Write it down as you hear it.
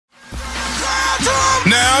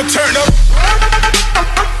Now turn up.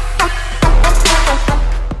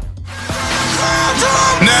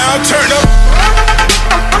 Now turn up.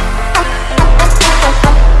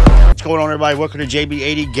 What's going on, everybody? Welcome to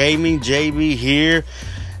JB80 Gaming. JB here.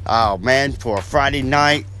 Oh man, for a Friday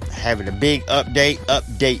night, having a big update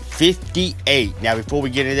 58. Now before we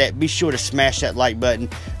get into that, be sure to smash that like button,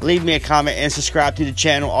 leave me a comment, and subscribe to the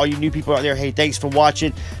channel. All you new people out there, hey, thanks for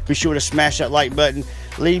watching. Be sure to smash that like button,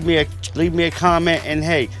 leave me a comment, and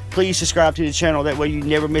hey, please subscribe to the channel. That way you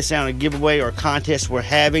never miss out on a giveaway or a contest we're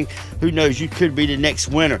having. Who knows, you could be the next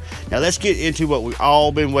winner. Now let's get into what we've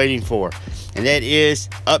all been waiting for, and that is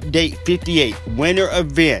update 58 winter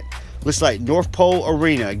event. Looks like North Pole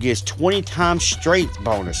Arena gives 20 times strength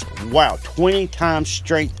bonus. Wow, 20 times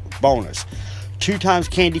strength bonus. 2 times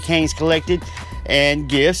candy canes collected and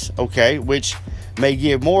gifts, okay, which may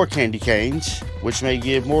give more candy canes. I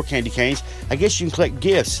guess you can collect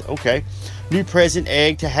gifts, okay. New present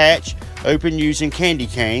egg to hatch, open using candy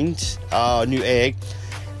canes, new egg.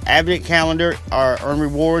 Advent calendar, earn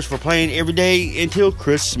rewards for playing every day until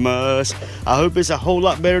Christmas. I hope it's a whole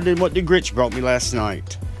lot better than what the Grinch brought me last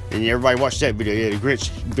night. And everybody watched that video. Yeah, the Grinch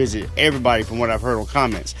visited everybody from what I've heard on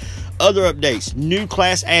comments. Other updates. New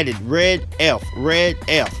class added. Red Elf.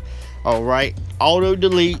 Alright. Auto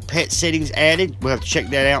delete pet settings added. We'll have to check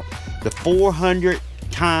that out. The 400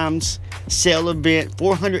 times sale event,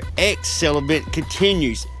 400x sale event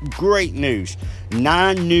continues. Great news.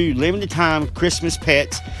 9 new limited time Christmas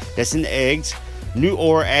pets. That's in the eggs. New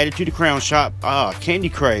aura added to the crown shop. Candy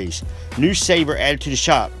craze. New saber added to the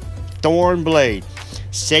shop. Thorn blade.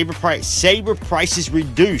 Saber prices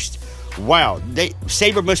reduced. Wow,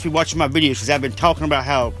 Saber must be watching my videos because I've been talking about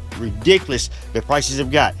how ridiculous the prices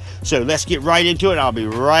have got. So let's get right into it. I'll be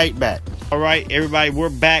right back. All right, everybody, we're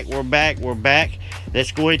back.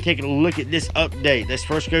 Let's go ahead and take a look at this update. Let's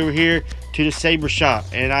first go over here to the Saber shop,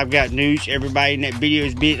 and I've got news. Everybody, in that video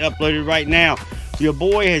is being uploaded right now. Your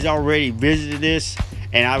boy has already visited this,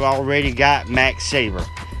 and I've already got Max Saber.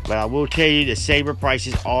 But I will tell you, the Saber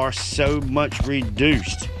prices are so much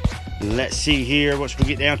reduced. Let's see here. Once we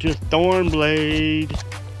get down to Thornblade.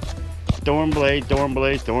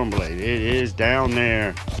 It is down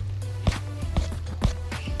there.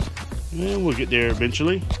 And we'll get there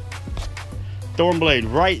eventually.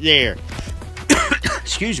 Thornblade right there.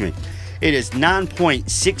 Excuse me. It is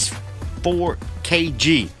 9.64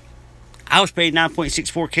 kg. I was paid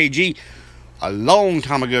 9.64 kg a long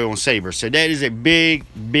time ago on Saber, so that is a big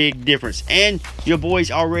difference. And your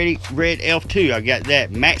boy's already Red Elf too. I got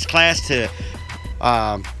that Max Class and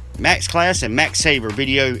Max Saber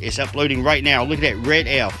video is uploading right now. Look at that Red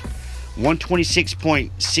Elf,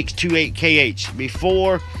 126.628 kh.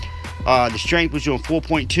 Before the strength was doing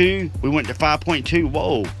 4.2, we went to 5.2.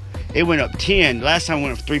 Whoa, it went up 10. Last time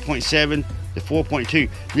went up 3.7 to 4.2.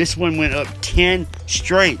 This one went up 10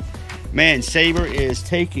 strength. Man, Saber is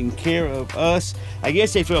taking care of us. I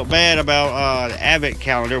guess they felt bad about the Advent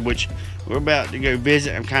calendar, which we're about to go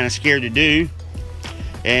visit. I'm kind of scared to do.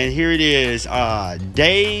 And here it is,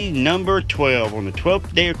 day number 12, on the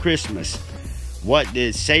 12th day of Christmas. What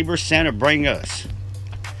did Saber Santa bring us?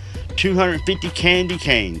 250 candy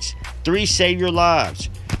canes, 3 save your lives,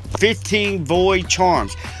 15 void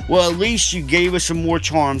charms. Well, at least you gave us some more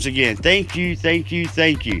charms again. Thank you.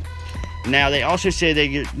 Now, they also said they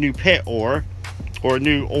get new pet ore, or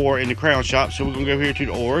new ore in the crown shop. So we're going to go here to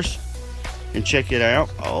the ores and check it out.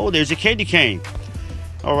 Oh, there's a candy cane.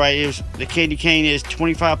 All right, the candy cane is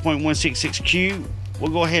 25.166Q.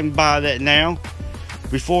 We'll go ahead and buy that now.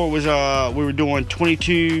 Before it was, we were doing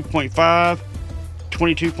 22.5.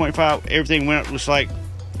 Everything went up, looks like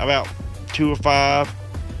about 2 or 5.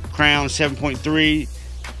 Crown 7.3,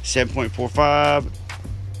 7.45.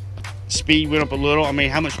 Speed went up a little. I mean,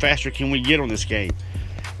 how much faster can we get on this game?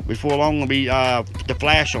 Before long, will be the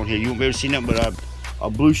flash on here. You won't be able to see nothing but a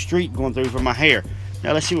blue streak going through from my hair.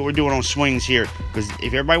 Now let's see what we're doing on swings here, because if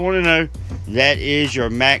everybody want to know, that is your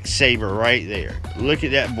Max Saber right there. Look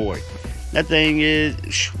at that boy. That thing is,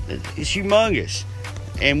 it's humongous.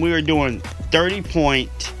 And we are doing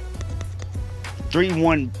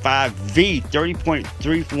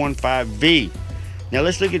 30.315V. Now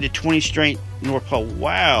let's look at the 20 strength North Pole.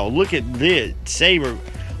 Wow, look at this Saber.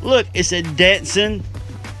 Look, it's a dancing.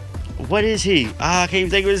 What is he? I can't even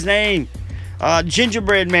think of his name.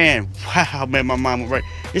 Gingerbread Man. Wow, man, my mom was right.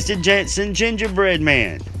 It's the dancing gingerbread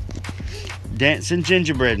man.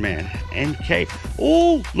 Okay.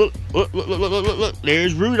 Oh, look.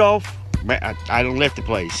 There's Rudolph. Man, I done left the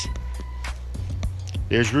place.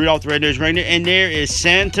 There's Rudolph the Red-Nosed Reindeer, and there is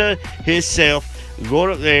Santa himself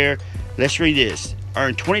going up there. Let's read this.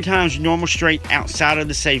 Earn 20 times your normal strength outside of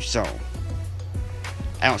the safe zone.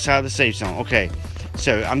 outside the safe zone. Okay,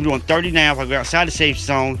 so I'm doing 30 now. If I go outside the safe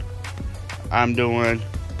zone, I'm doing,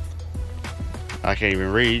 I can't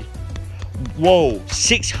even read. Whoa,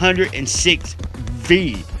 606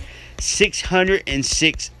 V.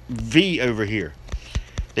 606 V over here.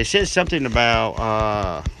 They said something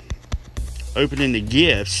about opening the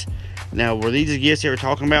gifts. Now, were these the gifts they were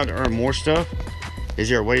talking about to earn more stuff? Is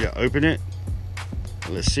there a way to open it?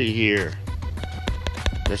 Let's see here.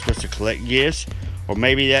 That's supposed to collect gifts, or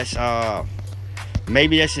maybe that's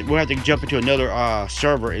we'll have to jump into another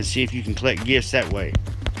server and see if you can collect gifts that way.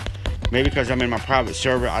 Maybe because I'm in my private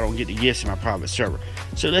server, I don't get the gifts in my private server.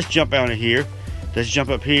 So let's jump out of here. Let's jump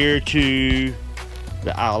up here to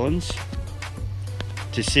the islands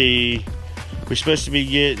to see. We're supposed to be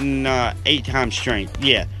getting 8 times strength.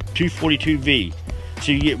 Yeah, 242 V.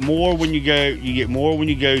 So you get more when you go. You get more when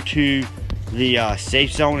you go to the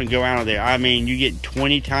safe zone and go out of there. I mean, you get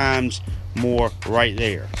 20 times more right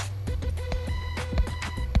there.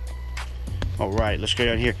 Alright, let's go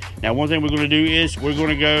down here. Now, one thing we're going to do is we're going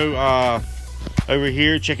to go over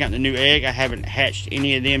here, check out the new egg. I haven't hatched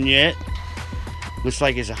any of them yet. Looks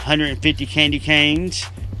like it's 150 candy canes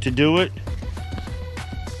to do it.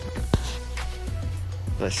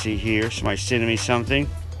 Let's see here. Somebody's sending me something.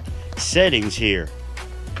 Settings here.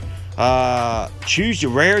 Choose the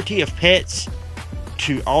rarity of pets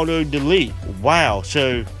to auto delete. Wow.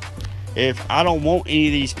 So if I don't want any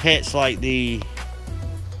of these pets, like the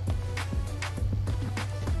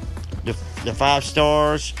 5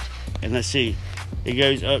 stars, and let's see, it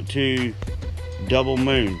goes up to double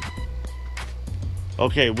moon.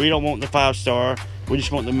 Okay, we don't want the 5 star, we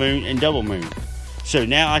just want the moon and double moon. So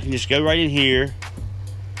now I can just go right in here,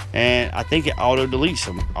 and I think it auto deletes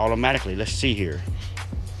them automatically. Let's see here.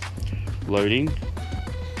 Loading.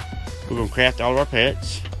 We're gonna craft all of our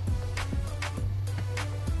pets.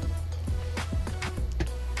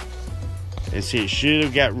 And see, it should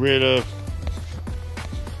have got rid of.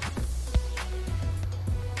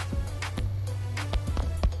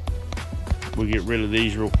 We'll get rid of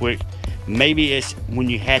these real quick. Maybe it's when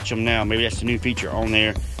you hatch them now. Maybe that's the new feature on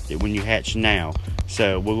there, that when you hatch now.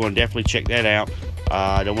 So we're going to definitely check that out.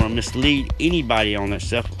 I don't want to mislead anybody on that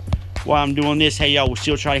stuff. While I'm doing this, hey y'all, we're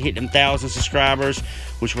still trying to hit them 1,000 subscribers,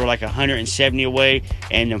 which were like 170 away,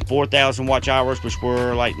 and them 4,000 watch hours, which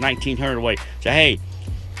were like 1,900 away. So hey,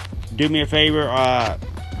 do me a favor,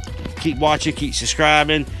 keep watching, keep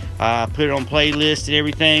subscribing, put it on playlist and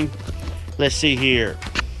everything. Let's see here.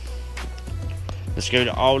 Let's go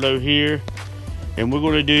to auto here, and we're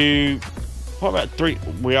going to do, what about 3?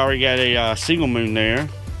 We already got a single moon there.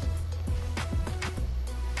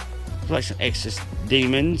 Like some excess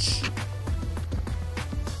demons.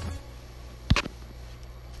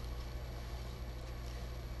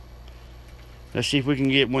 Let's see if we can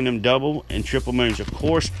get one of them double and triple moons. Of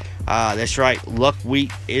course, that's right, luck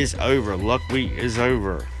week is over. Luck week is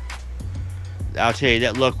over. I'll tell you,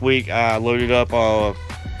 that luck week, I loaded up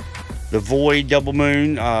the Void double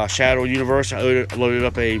moon, Shadow Universe. I loaded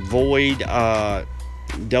up a Void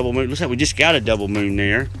double moon. Looks like we just got a double moon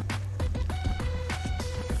there.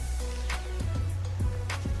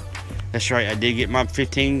 That's right, I did get my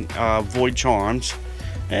 15 Void Charms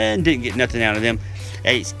and didn't get nothing out of them.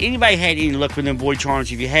 Hey, has anybody had any luck with them Void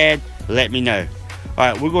Charms? If you had, let me know.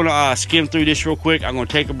 Alright, we're going to skim through this real quick. I'm going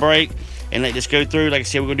to take a break and let this go through. Like I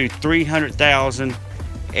said, we're going to do 300,000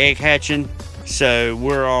 egg hatching. So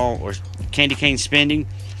we're on, or candy cane spending.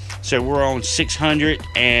 So we're on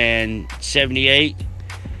 678.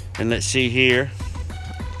 And let's see here.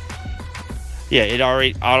 Yeah, it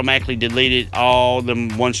already automatically deleted all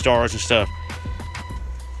them 1 stars and stuff.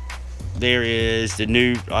 There is the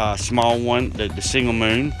new small one, the single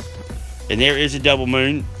moon. And there is a double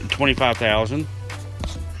moon, 25,000.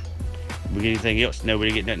 We get anything else? No, we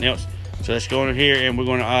didn't get nothing else. So let's go in here and we're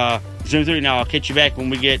going to zoom through. Now I'll catch you back when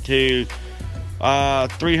we get to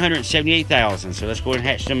 378,000. So let's go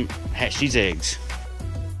ahead and hatch these eggs.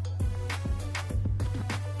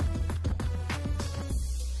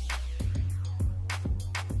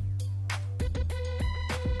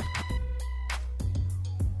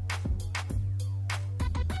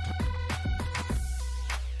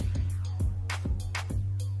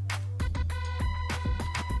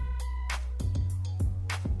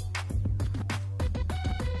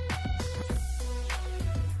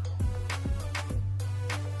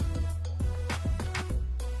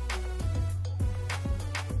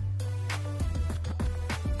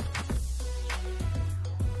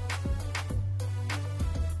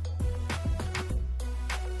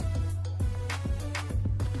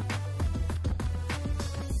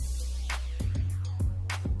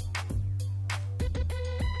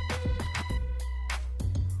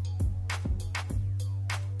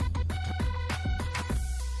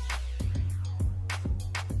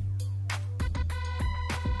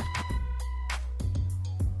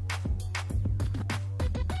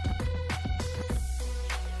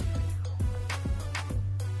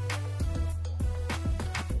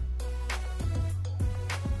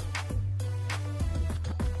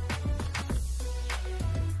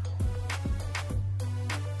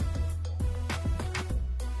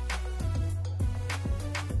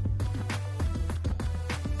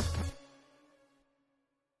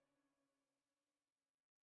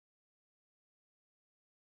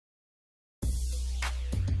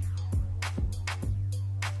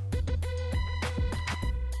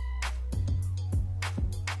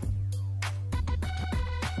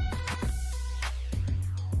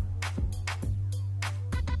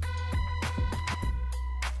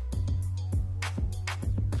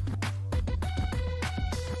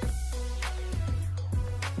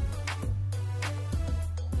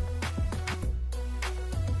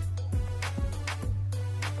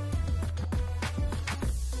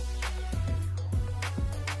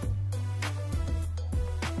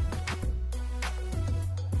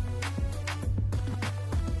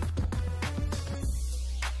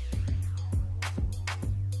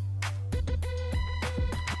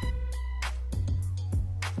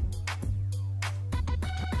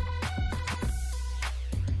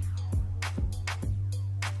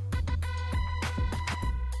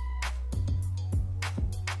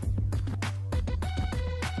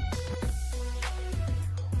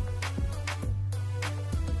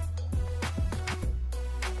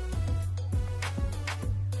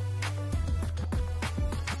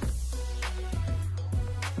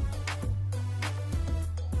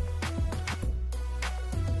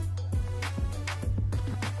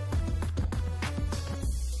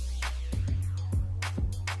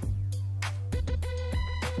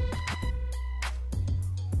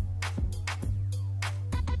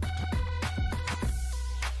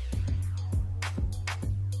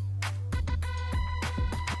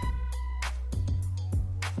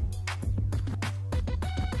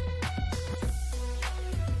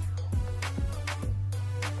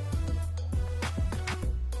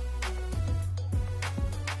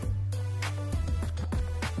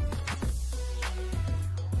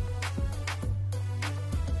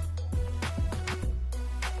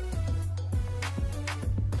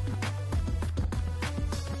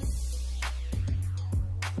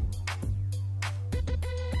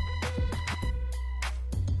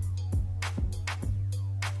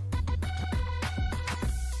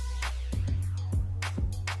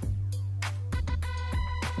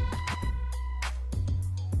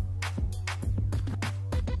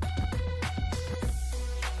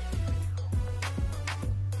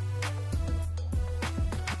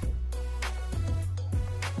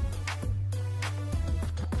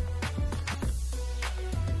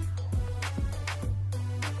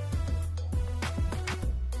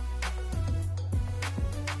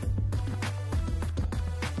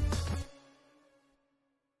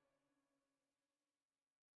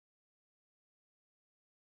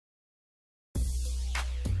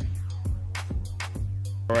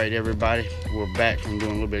 All right, everybody, we're back from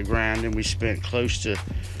doing a little bit of grinding. We spent close to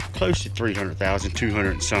 300,000, 200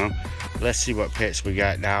 and some. Let's see what pets we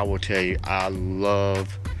got. Now I will tell you, I love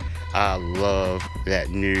that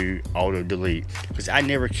new auto delete, because I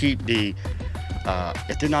never keep the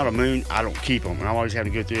if they're not a moon, I don't keep them, and I always have to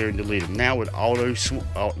go through there and delete them. Now with auto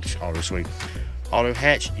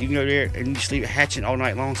hatch, you can go there and just leave it hatching all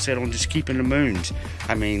night long, set on just keeping the moons.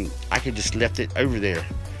 I mean, I could just left it over there.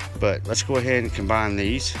 But let's go ahead and combine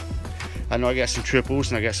these. I know I got some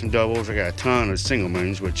triples and I got some doubles. I got a ton of single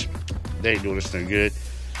moons, which they ain't doing us no good.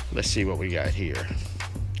 Let's see what we got here.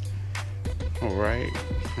 All right.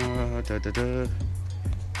 Am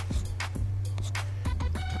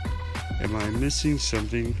I missing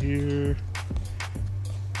something here?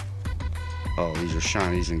 Oh, these are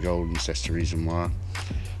shinies and goldens. That's the reason why.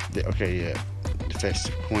 Okay, yeah. The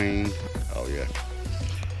Festive Queen. Oh, yeah.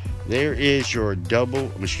 There is your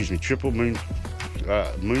triple moon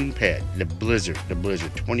moon pet, the Blizzard.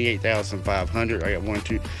 28,500. I got 1,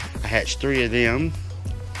 2. I hatched 3 of them.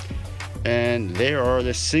 And there are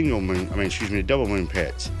the the double moon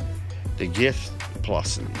pets. The Gift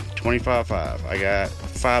Blossom, 25,500. I got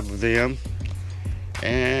 5 of them.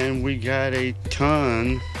 And we got a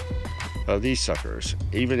ton of these suckers.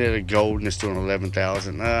 Even at a golden, it's doing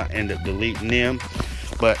 11,000. I end up deleting them.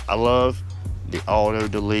 But I love the auto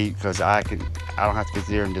delete, because I don't have to go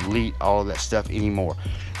there and delete all of that stuff anymore.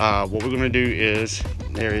 What we're going to do is,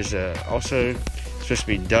 there is also supposed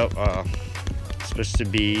to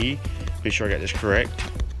be be sure I got this correct,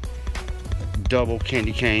 double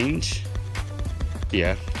candy canes.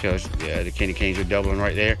 Yeah, because the candy canes are doubling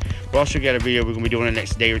right there. We also got a video we're going to be doing the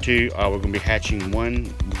next day or two. We're going to be hatching we're going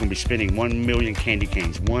to be spending 1 million candy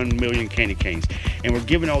canes. 1 million candy canes. And we're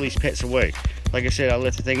giving all these pets away. Like I said, I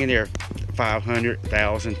left the thing in there, 500,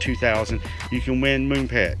 1,000, 2,000. You can win moon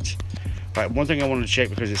pets. All right, one thing I wanted to check,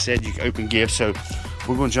 because it said you can open gifts, so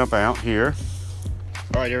we're going to jump out here.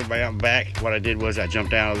 All right, everybody, I'm back. What I did was I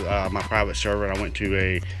jumped out of my private server and I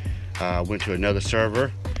went to another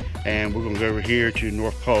server, and we're going to go over here to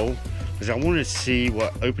North Pole, because I wanted to see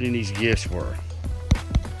what opening these gifts were.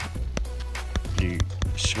 You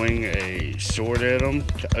swing a sword at them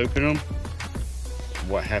to open them.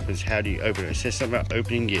 What happens? How do you open it? It says something about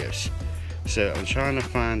opening gifts. So I'm trying to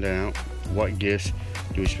find out what gifts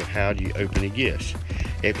how do you open the gifts.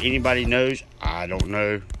 If anybody knows, I don't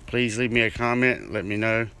know, please leave me a comment. Let me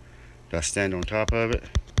know. Do I stand on top of it?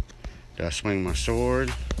 Do I swing my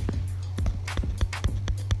sword?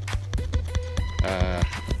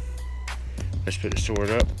 Let's put the sword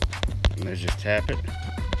up and let's just tap it.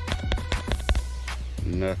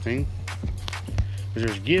 Nothing. Because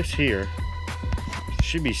there's gifts here. There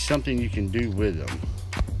should be something you can do with them.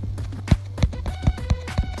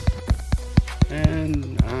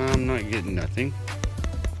 And I'm not getting nothing.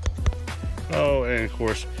 Oh, and of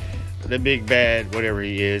course, the big bad, whatever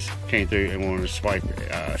he is, came through and wanted to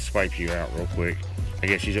swipe you out real quick. I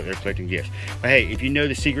guess he's up there collecting gifts. But hey, if you know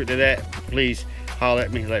the secret to that, please holler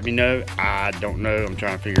at me, let me know. I don't know, I'm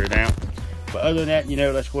trying to figure it out. But other than that,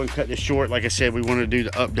 let's go ahead and cut this short. Like I said, we want to do the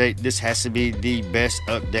update. This has to be the best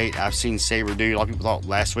update I've seen Saber do. A lot of people thought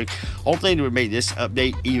last week. Only thing that would make this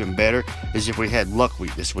update even better is if we had Luck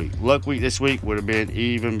Week this week. Luck Week this week would have been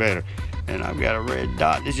even better. And I've got a red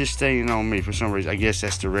dot that's just staying on me for some reason. I guess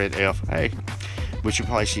that's the red elf. Hey, but you'll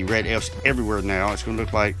probably see red elves everywhere now. It's going to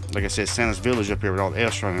look like I said, Santa's Village up here with all the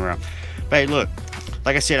elves running around. But hey, look,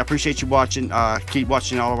 like I said, I appreciate you watching. Keep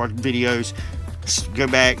watching all of our videos. Go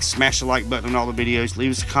back, smash the like button on all the videos, leave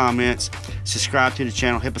us comments, subscribe to the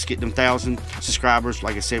channel, help us get them 1,000 subscribers.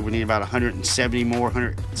 Like I said, we need about 170 more,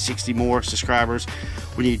 160 more subscribers.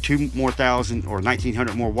 We need 2,000 more or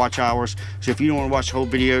 1,900 more watch hours. So if you don't want to watch the whole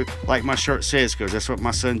video, like my shirt says, because that's what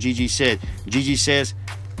my son Gigi said. Gigi says,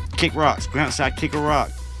 kick rocks, go outside, kick a rock.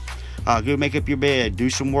 Go make up your bed, do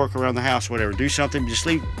some work around the house, whatever. Do something, just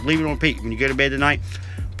leave it on repeat. When you go to bed tonight,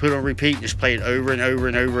 put it on repeat, just play it over and over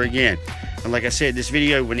and over again. And like I said, this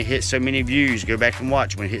video, when it hits so many views, go back and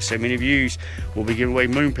watch. When it hits so many views, we'll be giving away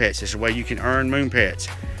moon pets. It's a way you can earn moon pets.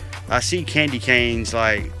 I see candy canes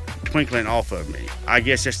like twinkling off of me. I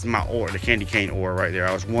guess that's my aura, the candy cane aura right there.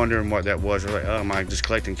 I was wondering what that was. I was like, oh, am I just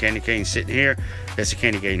collecting candy canes sitting here? That's a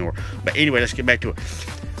candy cane aura. But anyway, let's get back to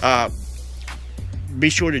it. Be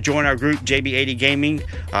sure to join our group, JB80 Gaming,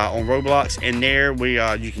 on Roblox. And there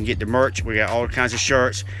you can get the merch. We got all kinds of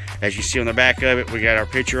shirts. As you see on the back of it, we got our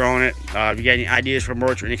picture on it. If you got any ideas for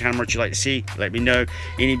merch or any kind of merch you'd like to see, let me know.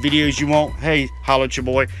 Any videos you want, hey, holler at your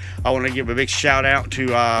boy. I want to give a big shout out to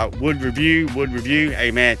Wood Review.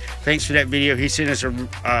 Hey man, thanks for that video. He sent us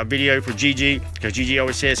a video for Gigi, because Gigi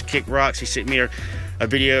always says kick rocks. He sent me a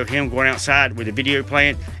video of him going outside with a video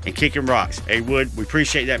playing and kicking rocks. Hey, Wood, we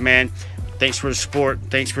appreciate that, man. Thanks for the support.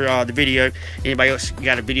 Thanks for the video. Anybody else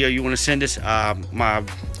got a video you want to send us? My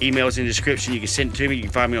email is in the description. You can send it to me. You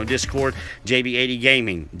can find me on Discord, JB80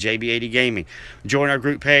 Gaming. JB80 Gaming. Join our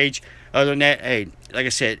group page. Other than that, hey, like I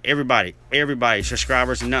said, everybody,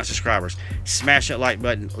 subscribers and not subscribers, smash that like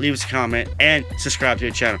button, leave us a comment, and subscribe to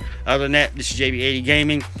the channel. Other than that, this is JB80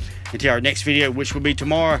 Gaming. Until our next video, which will be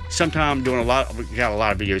tomorrow, sometime doing we got a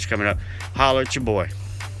lot of videos coming up. Holler at your boy.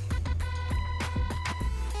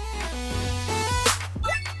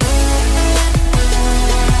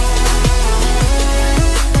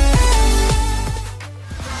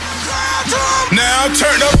 Now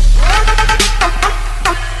turn up.